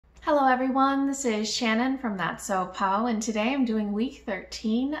Hello everyone, this is Shannon from That's So Pow, and today I'm doing week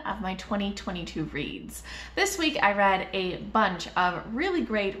 13 of my 2022 reads. This week I read a bunch of really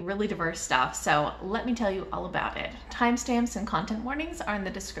great, really diverse stuff, so let me tell you all about it. Timestamps and content warnings are in the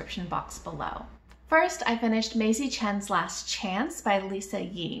description box below. First, I finished Maizy Chen's Last Chance by Lisa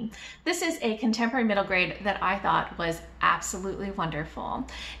Yi. This is a contemporary middle grade that I thought was absolutely wonderful.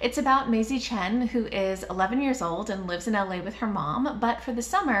 It's about Maizy Chen, who is 11 years old and lives in LA with her mom, but for the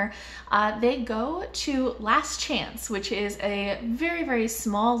summer, they go to Last Chance, which is a very, very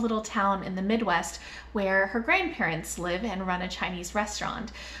small little town in the Midwest where her grandparents live and run a Chinese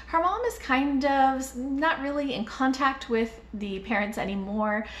restaurant. Her mom is kind of not really in contact with the parents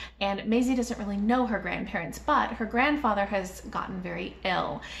anymore, and Maizy doesn't really know her grandparents, but her grandfather has gotten very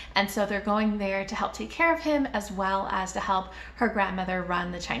ill, and so they're going there to help take care of him as well as to help her grandmother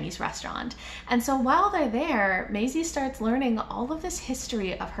run the Chinese restaurant. And so while they're there, Maizy starts learning all of this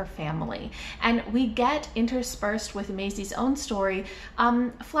history of her family, and we get interspersed with Maizy's own story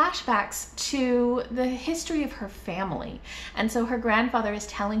flashbacks to the history of her family. And so her grandfather is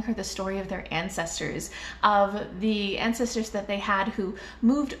telling her the story of their ancestors, of the ancestors that they had who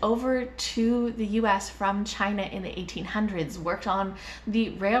moved over to the US from China in the 1800s, worked on the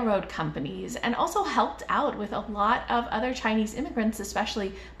railroad companies, and also helped out with a lot of other Chinese immigrants,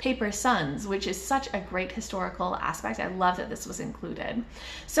 especially paper sons, which is such a great historical aspect. I love that this was included.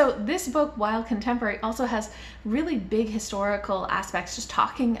 So this book, while contemporary, also has really big historical aspects, just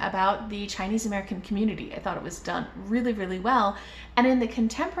talking about the Chinese American community. I thought it was done really, really well. And in the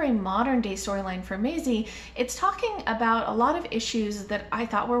contemporary modern day storyline for Maizy, it's talking about a lot of issues that I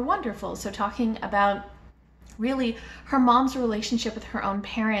thought were wonderful. So talking about really her mom's relationship with her own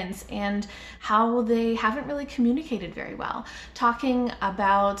parents and how they haven't really communicated very well. Talking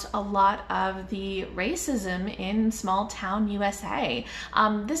about a lot of the racism in small town USA.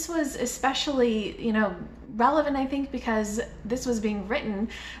 This was especially, relevant, I think, because this was being written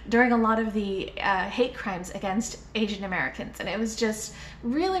during a lot of the hate crimes against Asian Americans. And it was just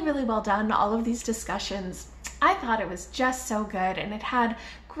really, really well done. All of these discussions, I thought it was just so good, and it had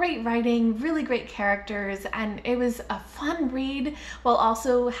great writing, really great characters, and it was a fun read while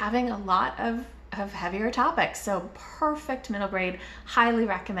also having a lot of heavier topics. So perfect middle grade. Highly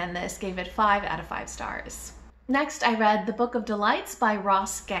recommend this. Gave it 5 out of 5 stars. Next, I read The Book of Delights by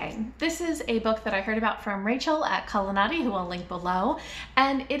Ross Gay. This is a book that I heard about from Rachel at Kalanadi, who I'll link below,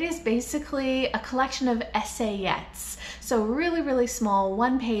 and it is basically a collection of essayettes. So really, really small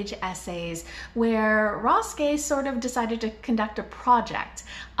one-page essays where Ross Gay sort of decided to conduct a project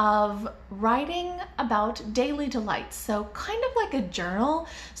of writing about daily delights. So kind of like a journal.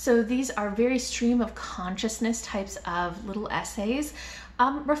 So these are very stream of consciousness types of little essays,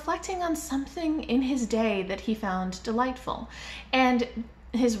 reflecting on something in his day that he found delightful. And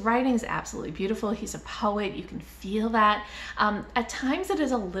his writing is absolutely beautiful. He's a poet, you can feel that. At times it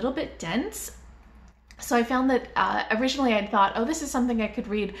is a little bit dense. So I found that originally I'd thought, oh, this is something I could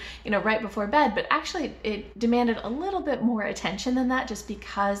read, right before bed, but actually it demanded a little bit more attention than that, just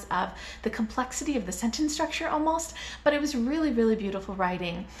because of the complexity of the sentence structure almost. But it was really, really beautiful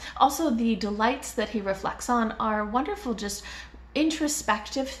writing. Also, the delights that he reflects on are wonderful, just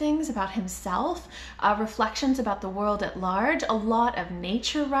introspective things about himself, reflections about the world at large, a lot of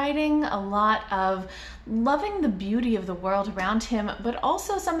nature writing, a lot of loving the beauty of the world around him, but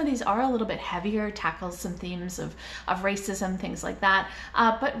also some of these are a little bit heavier, tackles some themes of racism, things like that,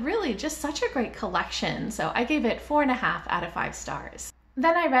 but really just such a great collection. So I gave it 4.5 out of 5 stars.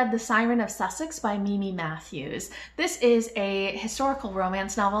 Then I read The Siren of Sussex by Mimi Matthews. This is a historical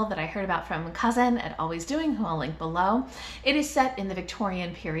romance novel that I heard about from Kazen at Always Doing, who I'll link below. It is set in the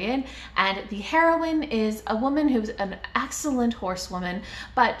Victorian period, and the heroine is a woman who's an excellent horsewoman,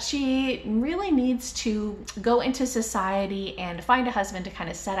 but she really needs to go into society and find a husband to kind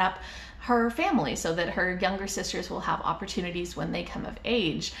of set up her family so that her younger sisters will have opportunities when they come of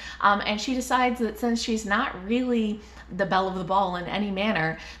age. And she decides that since she's not really the belle of the ball in any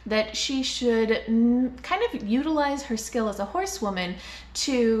manner, that she should kind of utilize her skill as a horsewoman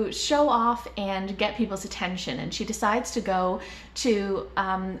to show off and get people's attention. And she decides to go to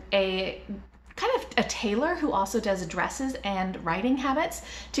a tailor who also does dresses and riding habits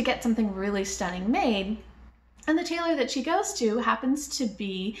to get something really stunning made. And the tailor that she goes to happens to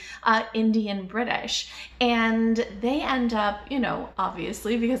be Indian British, and they end up,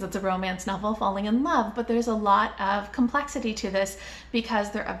 obviously because it's a romance novel, falling in love, but there's a lot of complexity to this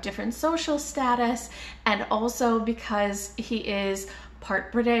because they're of different social status, and also because he is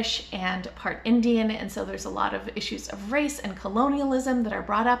part British and part Indian, and so there's a lot of issues of race and colonialism that are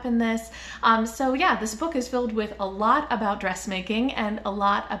brought up in this. So yeah, this book is filled with a lot about dressmaking and a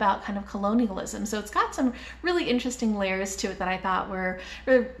lot about kind of colonialism. So it's got some really interesting layers to it that I thought were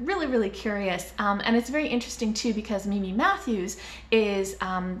really, really curious. And it's very interesting too because Mimi Matthews is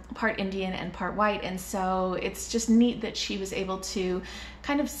part Indian and part white, and so it's just neat that she was able to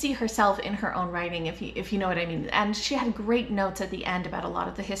kind of see herself in her own writing, if you know what I mean. And she had great notes at the end about a lot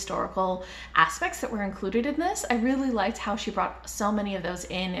of the historical aspects that were included in this. I really liked how she brought so many of those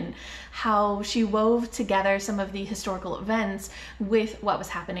in and how she wove together some of the historical events with what was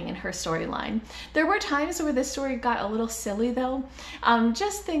happening in her storyline. There were times where this story got a little silly though.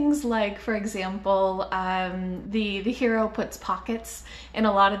 Just things like, for example, the hero puts pockets in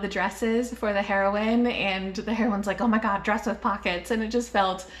a lot of the dresses for the heroine, and the heroine's like, oh my god, dress with pockets, and it just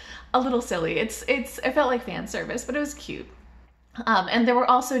felt a little silly. It felt like fan service, but it was cute. And there were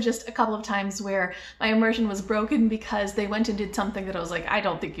also just a couple of times where my immersion was broken because they went and did something that I was like, I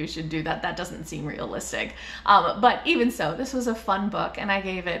don't think you should do that. That doesn't seem realistic. But even so, this was a fun book, and I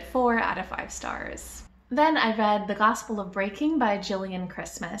gave it 4 out of 5 stars. Then I read The Gospel of Breaking by Jillian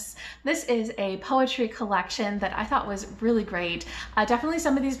Christmas. This is a poetry collection that I thought was really great. Definitely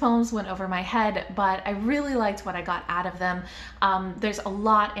some of these poems went over my head, but I really liked what I got out of them. There's a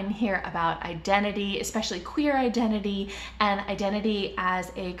lot in here about identity, especially queer identity and identity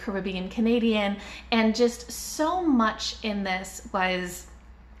as a Caribbean Canadian, and just so much in this was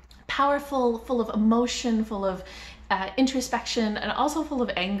powerful, full of emotion, full of introspection, and also full of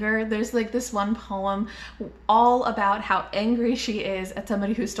anger. There's like this one poem all about how angry she is at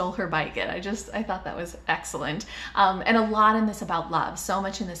somebody who stole her bike, and I thought that was excellent. And a lot in this about love, so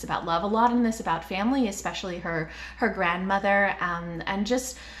much in this about love, a lot in this about family, especially her grandmother, and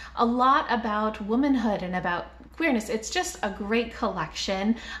just a lot about womanhood and about queerness. It's just a great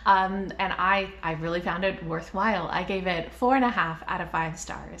collection, and I really found it worthwhile. I gave it 4.5 out of 5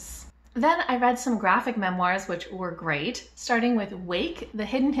 stars. Then I read some graphic memoirs, which were great, starting with Wake, The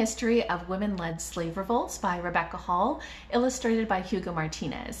Hidden History of Women-Led Slave Revolts by Rebecca Hall, illustrated by Hugo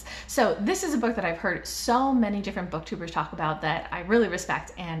Martínez. So this is a book that I've heard so many different booktubers talk about that I really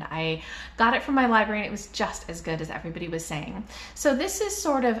respect, and I got it from my library and it was just as good as everybody was saying. So this is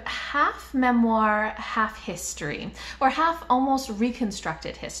sort of half memoir, half history, or half almost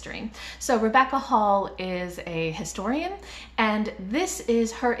reconstructed history. So Rebecca Hall is a historian, and this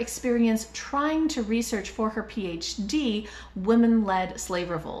is her experience trying to research for her PhD women-led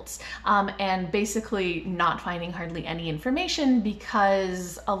slave revolts, and basically not finding hardly any information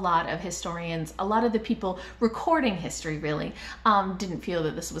because a lot of historians, a lot of the people recording history really, didn't feel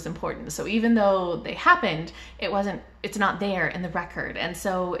that this was important. So even though they happened, it's not there in the record. And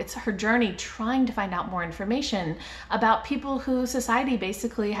so it's her journey trying to find out more information about people who society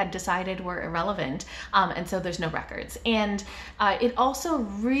basically had decided were irrelevant, and so there's no records. And it also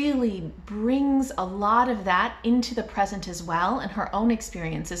really brings a lot of that into the present as well, and her own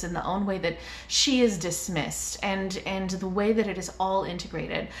experiences in the own way that she is dismissed, and the way that it is all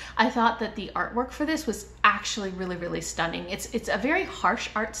integrated. I thought that the artwork for this was actually really, really stunning. It's a very harsh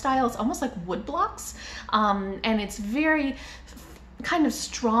art style. It's almost like wood blocks, and it's very kind of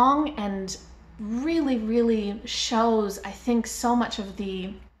strong and really, really shows, I think, so much of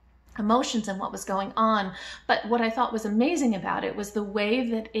the emotions and what was going on. But what I thought was amazing about it was the way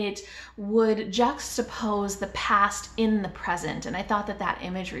that it would juxtapose the past in the present, and I thought that that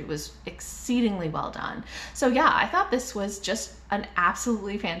imagery was exceedingly well done. So yeah, I thought this was just an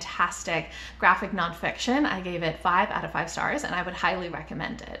absolutely fantastic graphic nonfiction. I gave it 5 out of 5 stars, and I would highly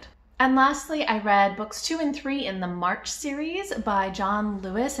recommend it. And lastly, I read books 2 and 3 in the March series by John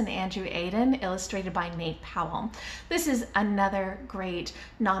Lewis and Andrew Aydin, illustrated by Nate Powell. This is another great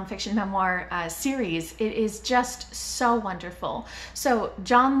nonfiction memoir series. It is just so wonderful. So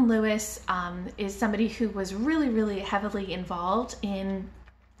John Lewis is somebody who was really, really heavily involved in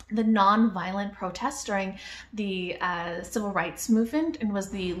the non-violent protests during the civil rights movement, and was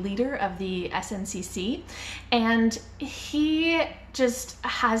the leader of the SNCC, and he just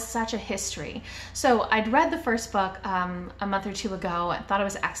has such a history. So I'd read the first book a month or 2 ago. I thought it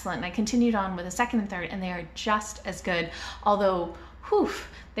was excellent, and I continued on with the second and third, and they are just as good, although whew,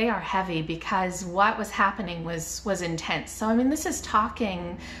 they are heavy because what was happening was intense. So I mean, this is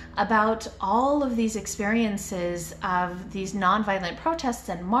talking about all of these experiences of these nonviolent protests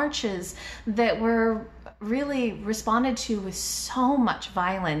and marches that were really responded to with so much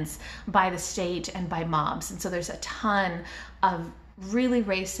violence by the state and by mobs. And so there's a ton of really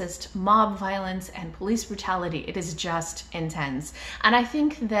racist mob violence and police brutality. It is just intense. And I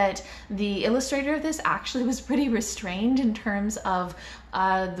think that the illustrator of this actually was pretty restrained in terms of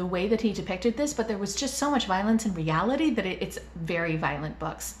the way that he depicted this, but there was just so much violence in reality that it's very violent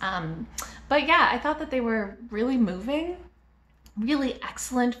books. But yeah, I thought that they were really moving, really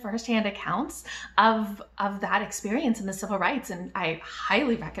excellent firsthand accounts of that experience in the civil rights, and I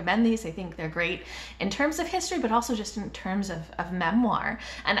highly recommend these. I think they're great in terms of history, but also just in terms of memoir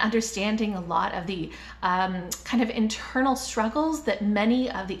and understanding a lot of the kind of internal struggles that many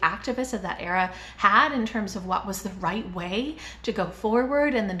of the activists of that era had in terms of what was the right way to go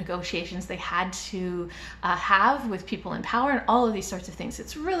forward and the negotiations they had to have with people in power and all of these sorts of things.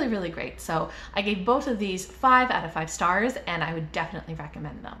 It's really, really great. So I gave both of these 5 out of 5 stars, and I would definitely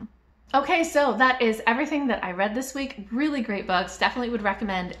recommend them. Okay, so that is everything that I read this week. Really great books. Definitely would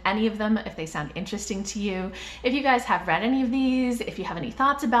recommend any of them if they sound interesting to you. If you guys have read any of these, if you have any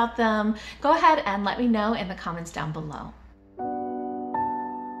thoughts about them, go ahead and let me know in the comments down below.